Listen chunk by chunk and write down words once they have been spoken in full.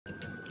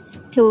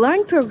To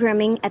learn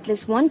programming, at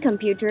least one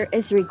computer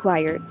is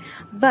required.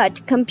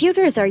 But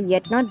computers are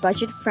yet not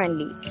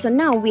budget-friendly, so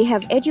now we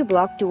have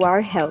Edublock to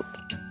our help.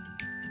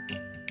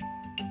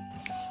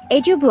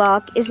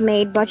 Edublock is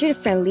made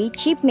budget-friendly,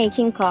 cheap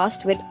making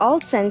cost with all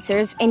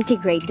sensors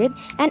integrated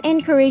and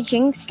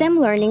encouraging STEM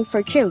learning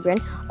for children,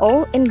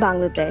 all in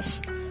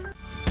Bangladesh.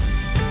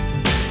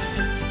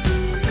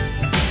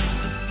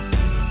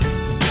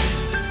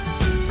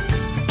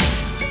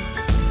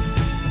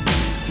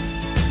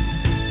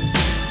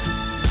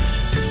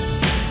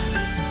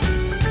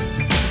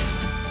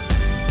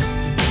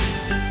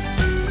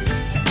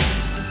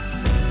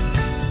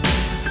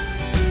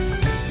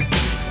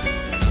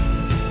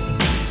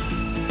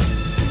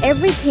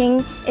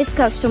 Everything is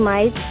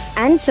customized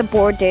and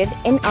supported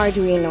in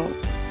Arduino.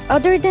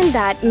 Other than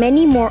that,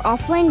 many more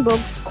offline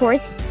books,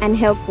 course, and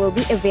help will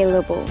be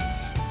available.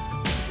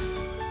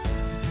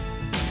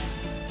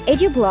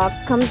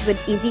 Edublock comes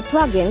with easy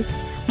plugins,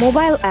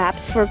 mobile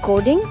apps for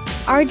coding,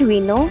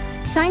 Arduino,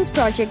 science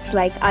projects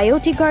like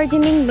IoT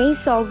gardening, maze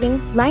solving,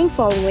 line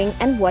following,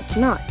 and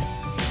whatnot.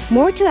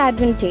 More to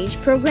advantage,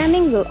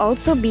 programming will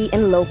also be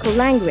in local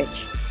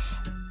language.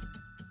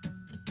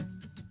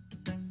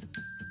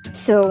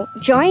 So,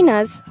 join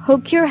us,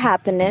 hook your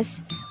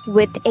happiness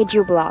with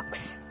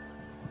Edublocks.